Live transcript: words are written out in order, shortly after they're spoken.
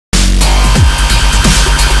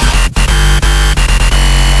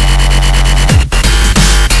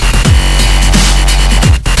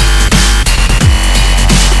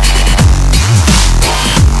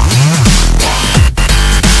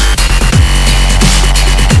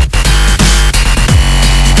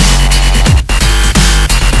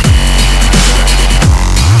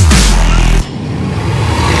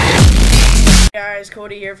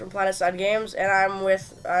Cody here from PlanetSide Games, and I'm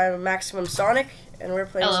with MaximumSonic, and we're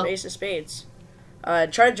playing some Ace of Spades. Try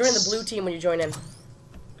to join the blue team when you join in.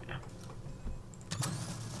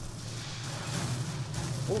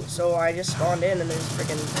 Ooh, so I just spawned in, and there's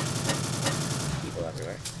freaking people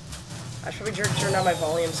everywhere. I should probably turn down my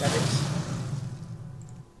volume settings.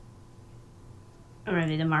 I'm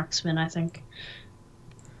ready to marksman, I think.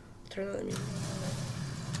 Turn on the music.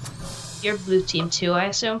 You're blue team too, I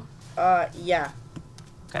assume? Yeah.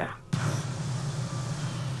 Okay.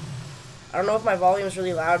 I don't know if my volume is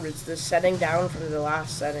really loud, but it's the setting down from the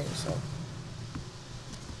last setting, so it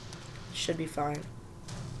should be fine.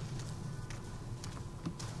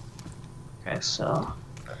 Okay, so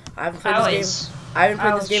I haven't played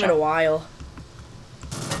this game in a while.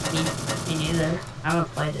 Me neither. I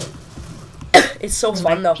haven't played it. It's so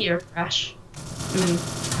fun though. Peter crash.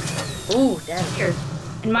 Ooh, damn. Weird.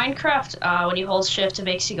 In Minecraft, when you hold shift, it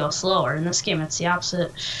makes you go slower. In this game, it's the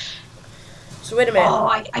opposite. So wait a minute. Oh,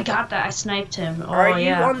 I got that. I sniped him. Oh, Are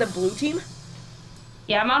you on the blue team?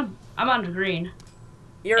 Yeah, I'm on the green.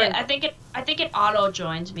 I think it auto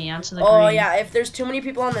joins me onto the green. Oh yeah, if there's too many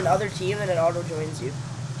people on the other team, then it auto joins you.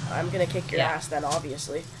 I'm gonna kick your ass then,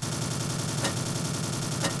 obviously.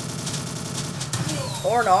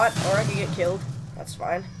 Or not, or I could get killed. That's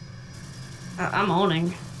fine. I'm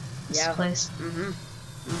owning this place.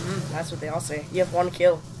 That's what they all say. You have 1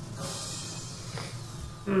 kill.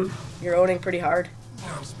 You're owning pretty hard.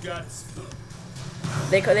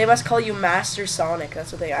 They must call you Master Sonic.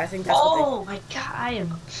 That's what they. I think that's what they. Oh my god, I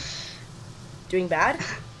am doing bad.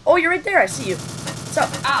 Oh, you're right there. I see you. What's up?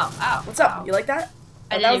 Ow, ow. What's up? Ow. You like that?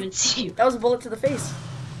 I didn't even see you. That was a bullet to the face.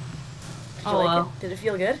 Oh well. Did it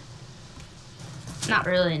feel good? Not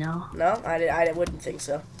really, no. No, I wouldn't think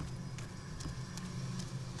so.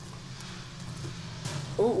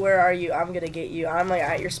 Ooh, where are you? I'm gonna get you. I'm like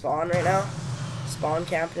at your spawn right now. Spawn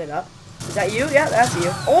camping it up. Is that you? Yeah, that's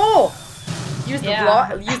you. Oh! Use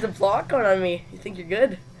the block going on me. You think you're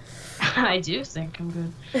good? I do think I'm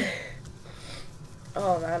good.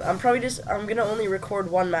 Oh man, I'm gonna only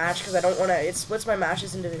record 1 match because I don't wanna. It splits my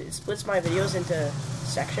videos into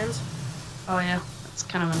sections. Oh yeah, that's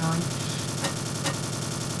kind of annoying.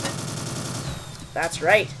 That's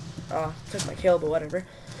right. Oh, took my kill, but whatever.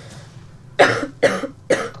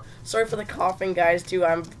 Sorry for the coughing, guys, too.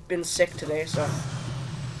 I've been sick today, so.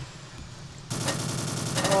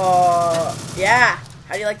 Oh, yeah.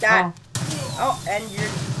 How do you like that? Oh, and your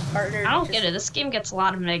partner. I don't get it. This game gets a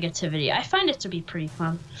lot of negativity. I find it to be pretty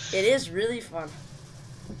fun. It is really fun.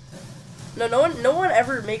 No one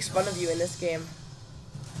ever makes fun of you in this game.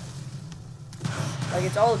 Like,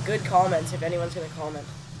 it's all good comments if anyone's gonna comment.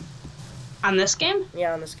 On this game?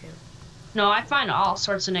 Yeah, on this game. No, I find all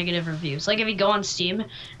sorts of negative reviews. Like, if you go on Steam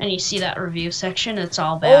and you see that review section, it's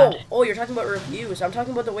all bad. Oh, you're talking about reviews. I'm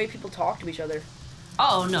talking about the way people talk to each other.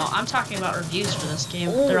 Oh, no, I'm talking about reviews for this game.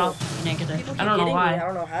 Ooh, they're all negative. I don't know why. I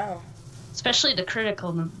don't know how. Especially the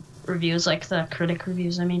critical reviews, like the critic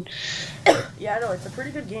reviews, I mean. Yeah, I know, it's a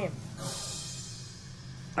pretty good game.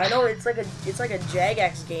 I know it's like a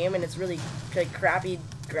Jagex game, and it's really like crappy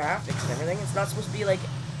graphics and everything. It's not supposed to be like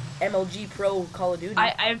MLG Pro Call of Duty.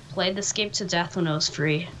 I played this game to death when it was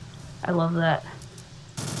free. I love that.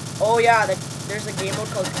 Oh yeah, there's a game mode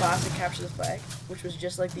called Classic Capture the Flag, which was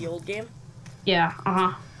just like the old game. Yeah,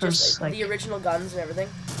 Just like the original guns and everything.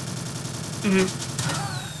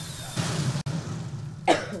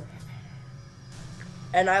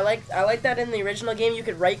 And I like that in the original game you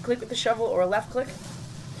could right click with the shovel or left click.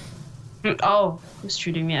 Oh, who's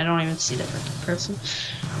shooting me? I don't even see the freaking person.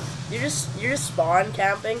 You're just spawn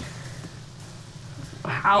camping.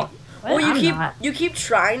 How? Oh, you keep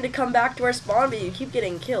trying to come back to our spawn, but you keep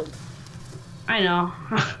getting killed. I know.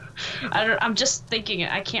 I'm just thinking.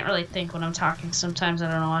 I can't really think when I'm talking. Sometimes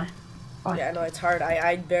I don't know why. Yeah, I know it's hard.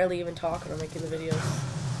 I barely even talk when I'm making the videos.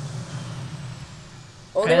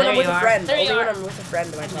 Only when I'm with a friend. Only when I'm with a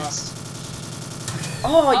friend do I talk.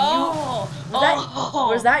 Oh,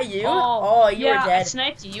 was that you? Oh, you were dead. I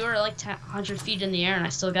sniped you. You were like 100 feet in the air, and I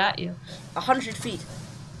still got you. 100 feet.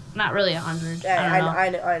 Not really 100. Yeah,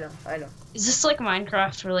 I know. Is this like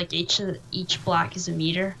Minecraft, where like each block is a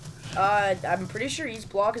meter? I'm pretty sure each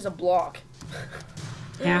block is a block.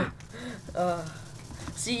 Yeah.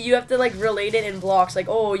 See, you have to like relate it in blocks. Like,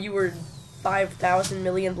 oh, you were 5,000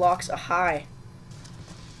 million blocks high.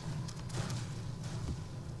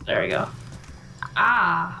 There we go.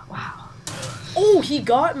 Ah, wow. Oh, he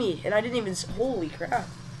got me, and I didn't even. Holy crap,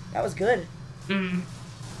 that was good.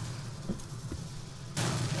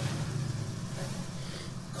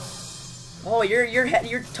 Oh,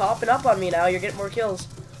 you're topping up on me now. You're getting more kills.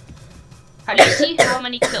 How do you see how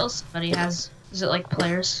many kills somebody has? Is it like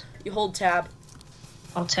players? You hold tab.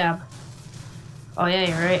 Oh, tab. Oh yeah,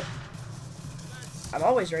 you're right. I'm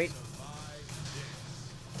always right.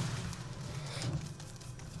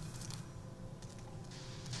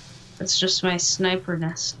 It's just my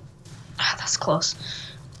sniperness. Ah, that's close.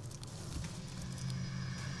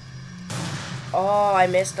 Oh, I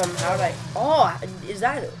missed him. How did I? Oh, is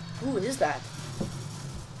that? Who is that?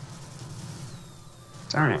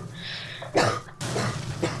 Darn it.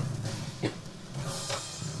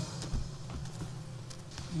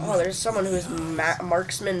 Oh, there's someone who is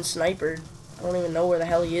marksman sniper. I don't even know where the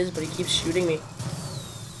hell he is, but he keeps shooting me.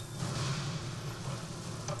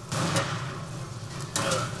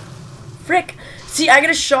 Frick! See, I get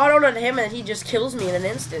a shot out at him and he just kills me in an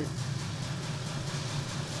instant.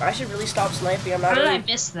 I should really stop sniping. I'm not. How did really, I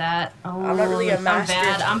miss that? Oh, I'm not really a master.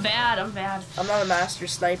 I'm bad. I'm not a master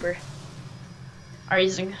sniper. Are you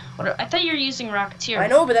using? What? I thought you were using Rocketeer. I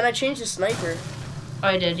know, but then I changed to sniper. Oh,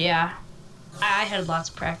 I did, yeah. I had lots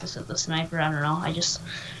of practice with the sniper. I don't know. I just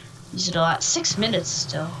used it a lot. 6 minutes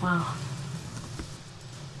still. Wow.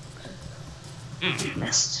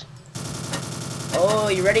 Missed. Oh,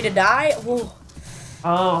 you ready to die? Ooh.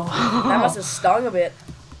 Oh. That must have stung a bit.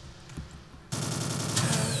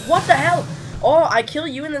 What the hell? Oh, I kill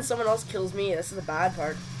you and then someone else kills me. This is the bad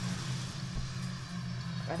part.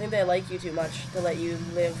 I think they like you too much to let you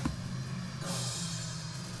live.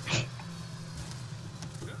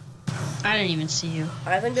 I didn't even see you.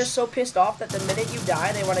 I think they're so pissed off that the minute you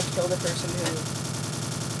die, they want to kill the person who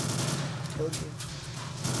killed you.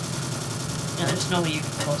 No, there's nobody you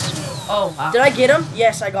can close to. Oh, wow. Did I get him?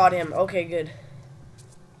 Yes, I got him. Okay, good.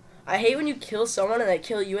 I hate when you kill someone and they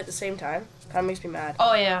kill you at the same time. Kind of makes me mad.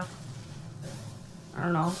 Oh, yeah. I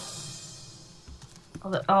don't know.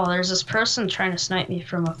 Oh, there's this person trying to snipe me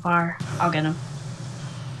from afar. I'll get him.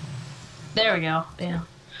 There we go. Bam.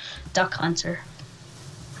 Duck hunter.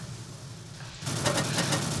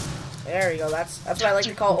 There we go. That's what I like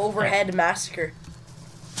to call overhead massacre.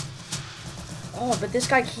 Oh, but this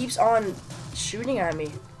guy keeps on shooting at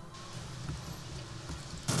me.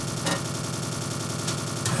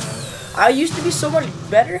 I used to be so much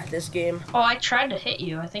better at this game. Oh, I tried to hit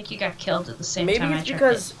you. I think you got killed at the same time. Maybe it's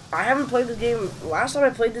because I haven't played this game. Last time I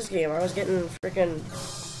played this game, I was getting freaking.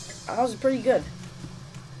 I was pretty good.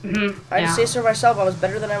 I just say so myself. I was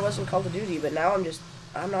better than I was in Call of Duty, but now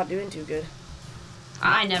I'm not doing too good.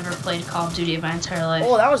 I never played Call of Duty my entire life.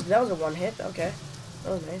 Oh, that was a one hit. Okay,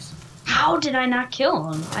 that was nice. How did I not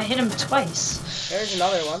kill him? I hit him twice. There's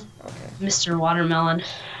another one. Okay. Mr. Watermelon.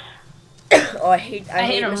 Oh, I hate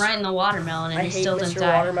him right in the watermelon, and he still didn't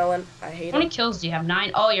die. Watermelon. I hate him. How many kills do you have?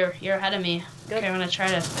 9. Oh, you're ahead of me. Good. Okay, I'm gonna try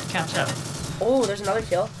to catch up. Oh, there's another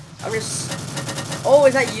kill. I'm just. Oh,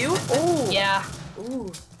 is that you? Oh. Yeah. Ooh.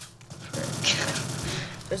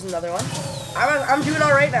 There's another one. I'm doing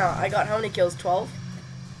all right now. I got how many kills? 12.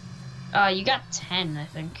 You got 10, I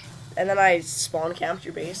think. And then I spawn camped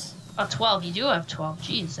your base. Oh, 12. You do have 12.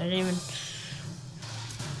 Jeez, I didn't even.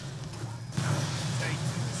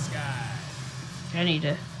 I need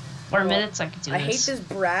to. More minutes I could do this. I hate this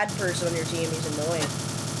Brad person on your team. He's annoying.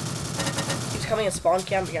 He's coming and spawn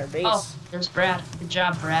camping our base. Oh, there's Brad. Good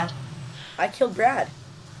job, Brad. I killed Brad.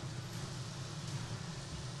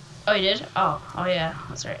 Oh, you did? Oh yeah,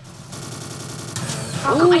 that's right.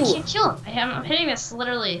 How come I can't kill him? I'm hitting this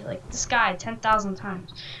literally, like, this guy 10,000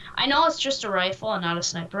 times. I know it's just a rifle and not a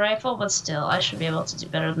sniper rifle, but still, I should be able to do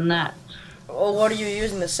better than that. Oh, what are you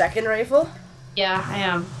using, the second rifle? Yeah, I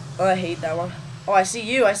am. Oh, I hate that one. Oh, I see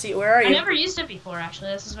you. Where are you? I never used it before, actually.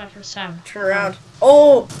 This is my first time. Turn around.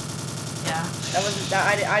 Oh! Yeah. That wasn't.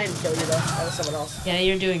 I didn't kill you, though. That was someone else. Yeah,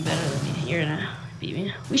 you're doing better than me. You're gonna beat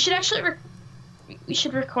me. We should actually we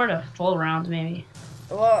should record a full round, maybe.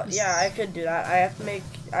 Well, yeah, I could do that. I have to make.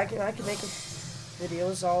 I can make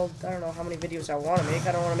videos. I don't know how many videos I want to make.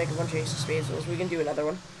 I don't want to make a bunch of Ace of Spades. We can do another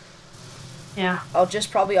one. Yeah. I'll just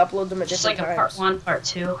probably upload them at different times. Just like a part 1, part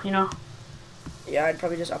 2, you know? Yeah, I'd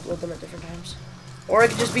probably just upload them at different times. Or it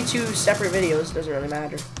could just be 2 separate videos. Doesn't really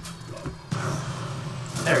matter.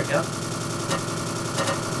 There we go.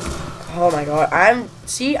 Oh my god. I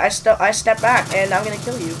step back and I'm gonna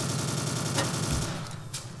kill you.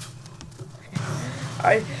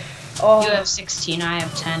 You have 16, I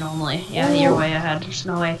have 10 only. Yeah, You're way ahead. There's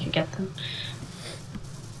no way I could get them.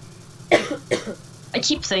 I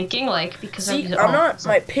keep thinking, like, because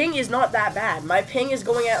my ping is not that bad. My ping is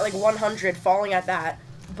going at like 100, falling at that,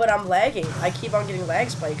 but I'm lagging. I keep on getting lag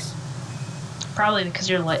spikes. Probably because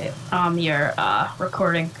you're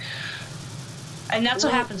recording. And that's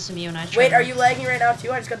what happens to me when I try. Wait, are you lagging right now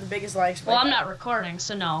too? I just got the biggest lag spike. Well, I'm not recording,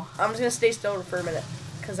 so no. I'm just gonna stay still for a minute,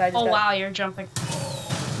 cause I just. Oh wow, you're jumping.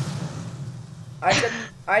 I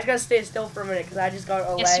just gotta stay still for a minute because I just got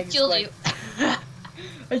a yes, lag. Yes, killed spike. you.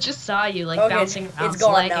 I just saw you like okay, bouncing around. It's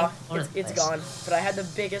gone lagging now. all over the It's place. gone. But I had the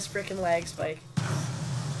biggest freaking lag spike.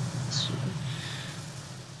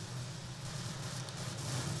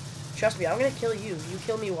 Trust me, I'm gonna kill you. You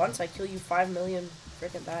kill me once, I kill you 5 million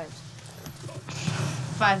freaking times.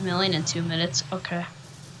 5 million in 2 minutes. Okay.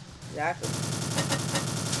 Exactly.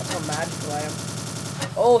 That's how magical I am.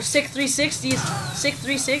 Oh, sick 360s. Sick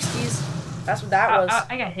 360s. That's what that was.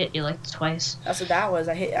 I got hit you like twice. That's what that was.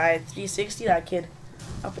 I 360 that kid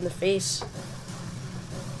up in the face.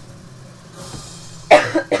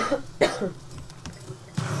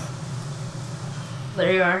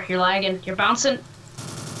 There you are. You're lagging. You're bouncing.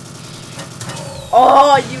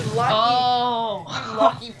 Oh, you lucky. Oh. You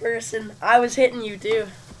lucky person. I was hitting you too.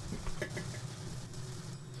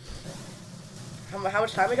 How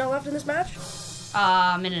much time we got left in this match?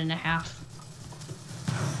 A minute and a half.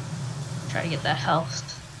 Try to get that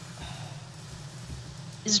health.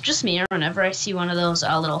 Is it just me, or whenever I see one of those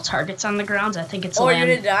little targets on the ground, I think it's a Oh, land. you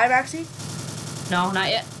didn't die, Maxie? No, not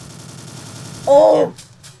yet. Oh!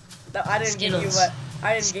 No, I didn't Skittles. get you, but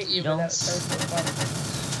I didn't get you, but that was Skittles. so fun.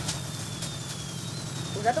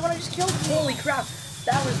 Was that the one I just killed? Holy crap.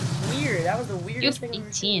 That was weird. That was the weirdest You have thing.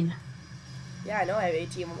 18. Yeah, I know I have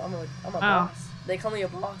 18. I'm a Oh. boss. They call me a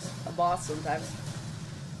boss sometimes.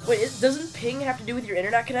 Wait, doesn't ping have to do with your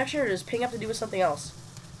internet connection, or does ping have to do with something else?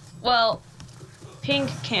 Well, ping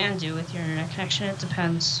can do with your internet connection. It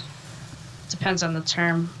depends. Depends on the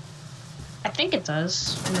term. I think it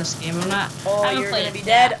does in this game. I haven't you're played gonna it be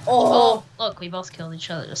dead. yet. Oh. Look, we both killed each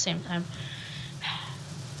other at the same time.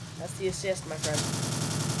 That's the assist, my friend.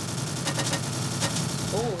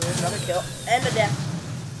 Oh, there's another kill. And a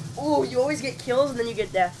death. Oh, you always get kills and then you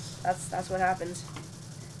get deaths. That's what happens.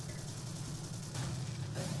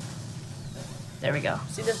 There we go.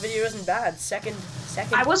 See, this video isn't bad. Second.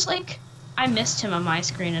 I was like, I missed him on my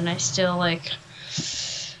screen, and I still like,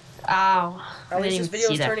 ow. At least this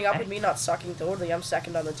video is turning up guy. with me not sucking totally. I'm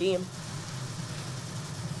second on the team.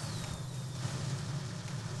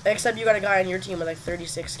 Except you got a guy on your team with like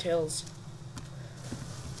 36 kills.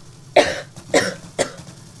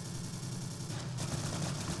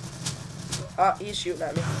 He's shooting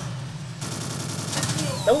at me.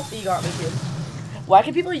 Nope, he got me too. Why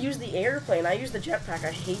can people use the airplane? I use the jetpack.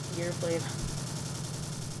 I hate the airplane.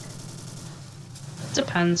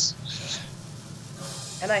 Depends.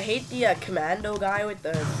 And I hate the commando guy with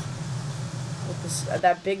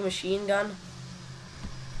that big machine gun.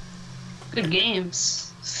 Good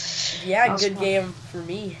games. Yeah, good game for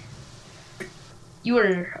me. You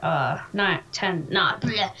were 9, 10, not.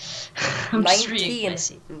 I'm 19.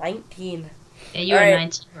 19. Yeah, you were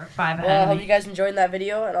 19 or 5 ahead. Well, I hope you guys enjoyed that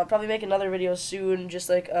video, and I'll probably make another video soon, just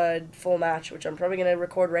like a full match, which I'm probably gonna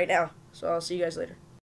record right now. So I'll see you guys later.